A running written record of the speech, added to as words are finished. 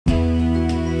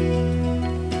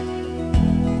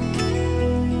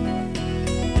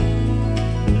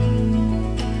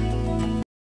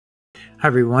Hi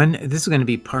everyone, this is going to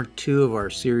be part 2 of our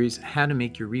series, How to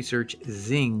Make Your Research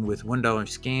Zing with $1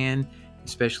 Scan,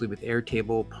 especially with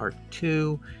Airtable part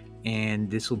 2.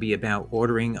 And this will be about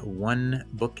ordering one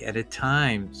book at a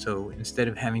time. So instead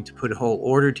of having to put a whole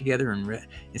order together and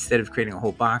instead of creating a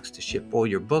whole box to ship all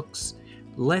your books,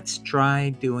 let's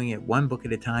try doing it one book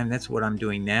at a time. That's what I'm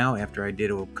doing now after I did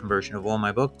a conversion of all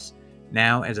my books.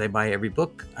 Now, as I buy every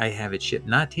book, I have it shipped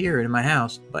not here in my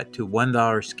house, but to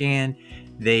 $1 Scan.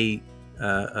 They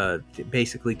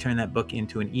basically turn that book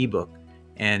into an ebook,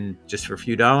 and just for a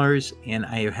few dollars. And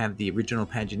I have the original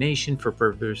pagination for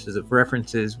purposes of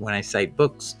references when I cite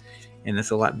books, and that's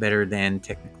a lot better than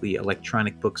technically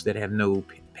electronic books that have no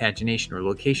pagination or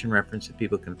location reference that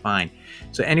people can find.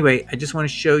 So anyway, I just want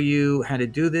to show you how to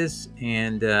do this,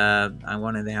 and I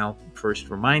want to now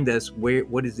first remind us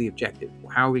what is the objective.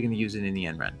 How are we going to use it in the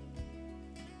end run?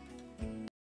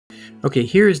 Okay,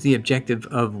 here's the objective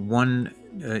of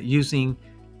using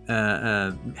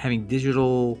having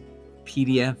digital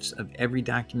PDFs of every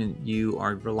document you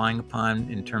are relying upon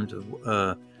in terms of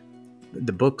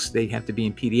the books. They have to be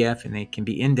in PDF and they can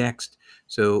be indexed.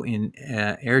 So in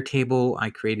Airtable,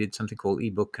 I created something called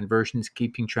ebook conversions,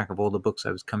 keeping track of all the books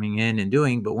I was coming in and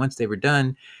doing. But once they were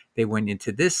done, they went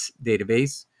into this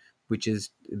database, which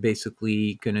is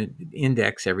basically going to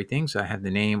index everything. So I have the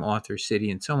name, author,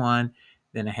 city, and so on.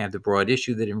 Then I have the broad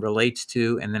issue that it relates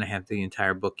to, and then I have the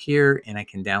entire book here, and I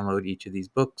can download each of these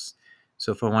books.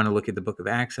 So if I want to look at the Book of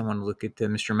Acts, I want to look at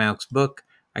Mr. Mouch's book,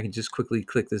 I can just quickly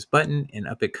click this button and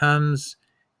up it comes.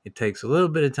 It takes a little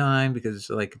bit of time because it's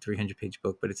like a 300-page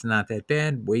book, but it's not that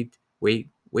bad. Wait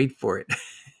for it.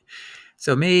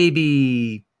 So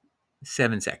maybe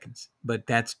 7 seconds, but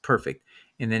that's perfect.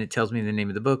 And then it tells me the name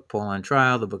of the book, Paul on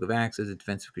Trial, the Book of Acts, The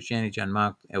Defense of Christianity, John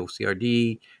Mach,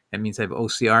 OCRD. That means I've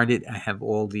OCR'd it. I have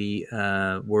all the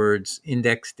words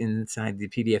indexed inside the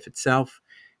PDF itself.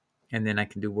 And then I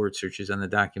can do word searches on the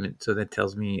document. So that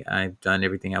tells me I've done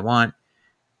everything I want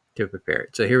to prepare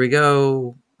it. So here we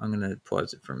go. I'm going to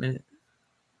pause it for a minute.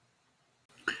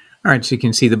 All right, so you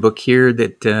can see the book here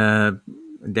that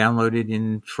downloaded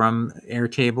in from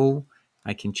Airtable.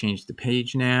 I can change the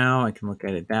page now. I can look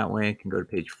at it that way. I can go to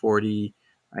page 40.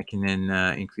 I can then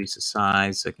increase the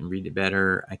size so I can read it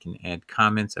better. I can add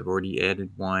comments. I've already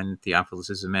added one. Theophilus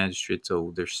is a magistrate,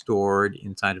 so they're stored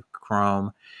inside of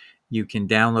Chrome. You can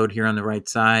download here on the right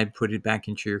side, put it back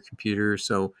into your computer.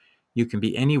 So you can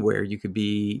be anywhere. You could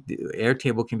be,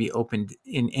 Airtable can be opened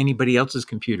in anybody else's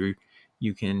computer.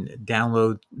 You can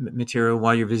download material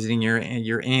while you're visiting your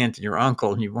aunt and your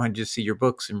uncle, and you want to just see your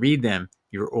books and read them.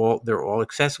 They're all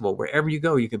accessible wherever you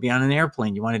go. You could be on an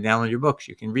airplane. You want to download your books.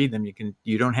 You can read them.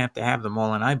 You don't have to have them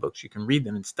all on iBooks. You can read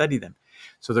them and study them.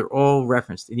 So they're all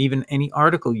referenced. And even any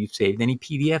article you've saved, any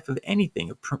PDF of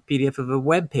anything, a PDF of a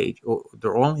web page,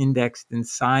 they're all indexed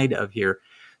inside of here.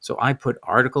 So I put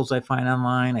articles I find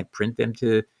online, I print them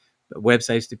to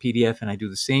websites to PDF, and I do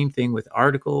the same thing with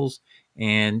articles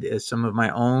and some of my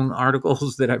own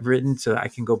articles that I've written. So I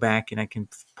can go back and I can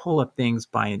pull up things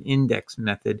by an index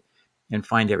method and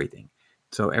find everything.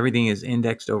 So everything is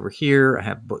indexed over here. I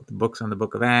have the books on the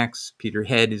Book of Acts. Peter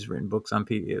Head has written books on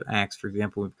Acts, for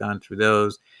example. We've gone through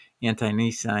those.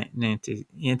 Anti-Nicene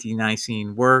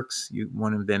works.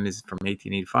 One of them is from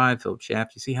 1885, Philip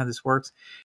Schaff. You see how this works?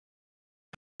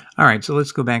 All right, so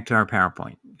let's go back to our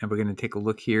PowerPoint. And we're going to take a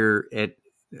look here at,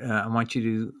 I want you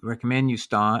to recommend you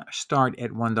start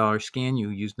at $1 Scan.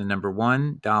 You use the number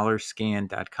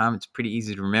 $1scan.com. It's pretty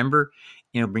easy to remember.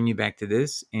 It'll bring you back to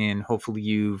this, and hopefully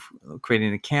you've created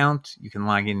an account. You can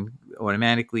log in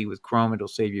automatically with Chrome. It'll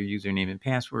save your username and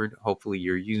password. Hopefully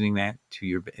you're using that to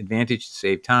your advantage to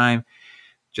save time.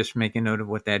 Just make a note of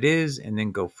what that is and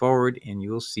then go forward, and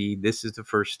you'll see this is the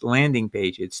first landing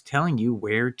page. It's telling you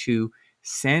where to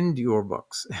send your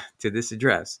books to this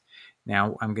address.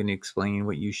 Now I'm going to explain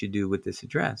what you should do with this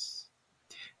address.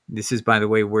 This is, by the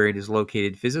way, where it is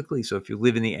located physically. So if you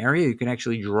live in the area, you can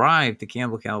actually drive to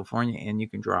Campbell, California, and you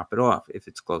can drop it off if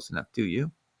it's close enough to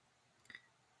you.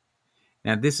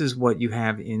 Now, this is what you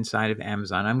have inside of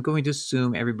Amazon. I'm going to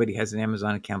assume everybody has an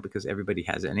Amazon account because everybody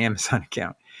has an Amazon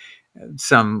account.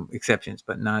 Some exceptions,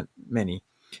 but not many.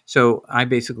 So I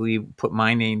basically put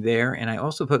my name there, and I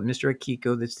also put Mr.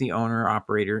 Akiko, that's the owner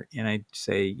operator, and I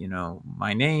say,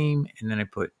 my name, and then I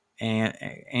put and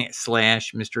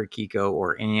slash Mr. Akiko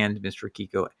or and Mr.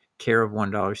 Akiko, care of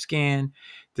 $1 Scan.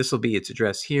 This will be its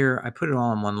address here. I put it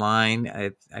all in one line.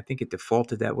 I think it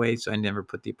defaulted that way, so I never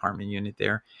put the apartment unit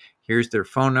there. Here's their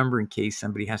phone number in case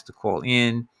somebody has to call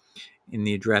in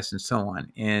the address and so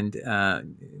on. And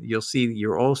you'll see that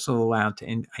you're also allowed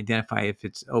to identify if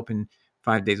it's open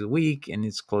 5 days a week and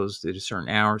it's closed at a certain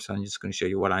hour. So I'm just going to show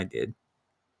you what I did.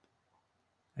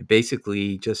 I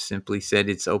basically just simply said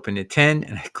it's open at 10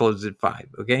 and I close at 5.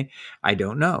 Okay. I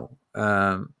don't know.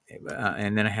 And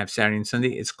then I have Saturday and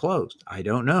Sunday. It's closed. I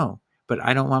don't know. But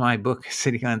I don't want my book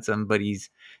sitting on somebody's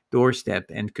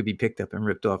doorstep and could be picked up and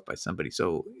ripped off by somebody.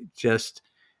 So just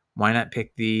why not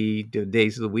pick the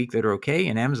days of the week that are okay?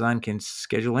 And Amazon can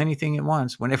schedule anything it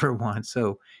wants whenever it wants.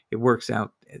 So it works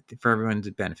out for everyone's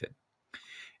benefit.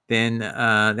 Then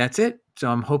that's it.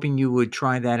 So I'm hoping you would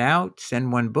try that out,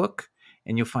 send one book,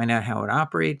 and you'll find out how it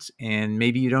operates. And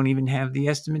maybe you don't even have the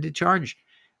estimated charge,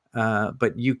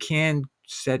 but you can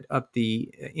set up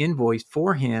the invoice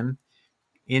for him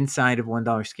inside of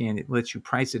 $1 scan. It lets you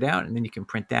price it out, and then you can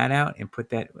print that out and put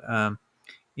that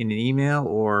in an email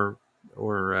or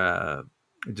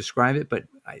describe it. But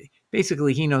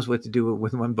basically, he knows what to do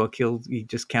with one book. He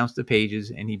just counts the pages,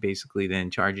 and he basically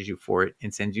then charges you for it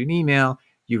and sends you an email.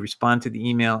 You respond to the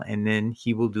email, and then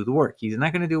he will do the work. He's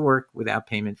not going to do work without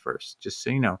payment first, just so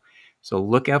you know. So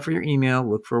look out for your email.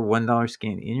 Look for a $1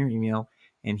 scan in your email,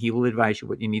 and he will advise you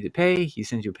what you need to pay. He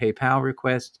sends you a PayPal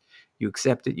request. You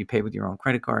accept it. You pay with your own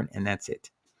credit card, and that's it.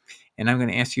 And I'm going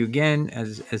to ask you again,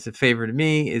 as a favor to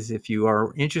me, is if you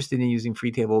are interested in using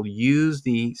Freetable, use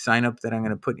the sign up that I'm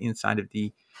going to put inside of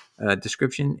the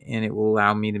description, and it will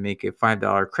allow me to make a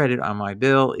 $5 credit on my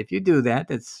bill. If you do that,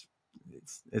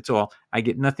 it's all. I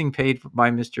get nothing paid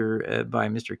by Mr.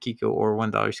 Kiko or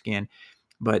 $1 scan,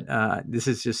 but this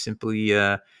is just simply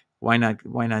why not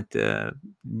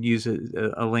use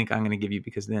a link I'm going to give you,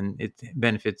 because then it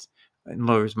benefits and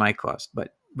lowers my cost.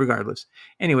 But regardless,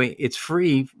 anyway, it's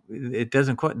free. It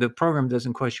doesn't the program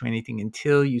doesn't cost you anything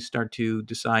until you start to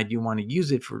decide you want to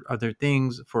use it for other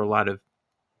things, for a lot of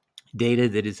data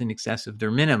that is in excess of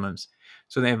their minimums.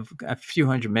 So they have a few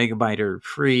hundred megabyte are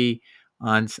free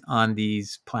on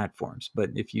these platforms.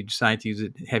 But if you decide to use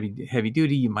it heavy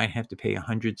duty, you might have to pay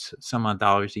some odd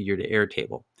dollars a year to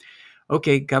Airtable.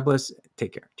 Okay, God bless.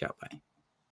 Take care. Ciao. Bye.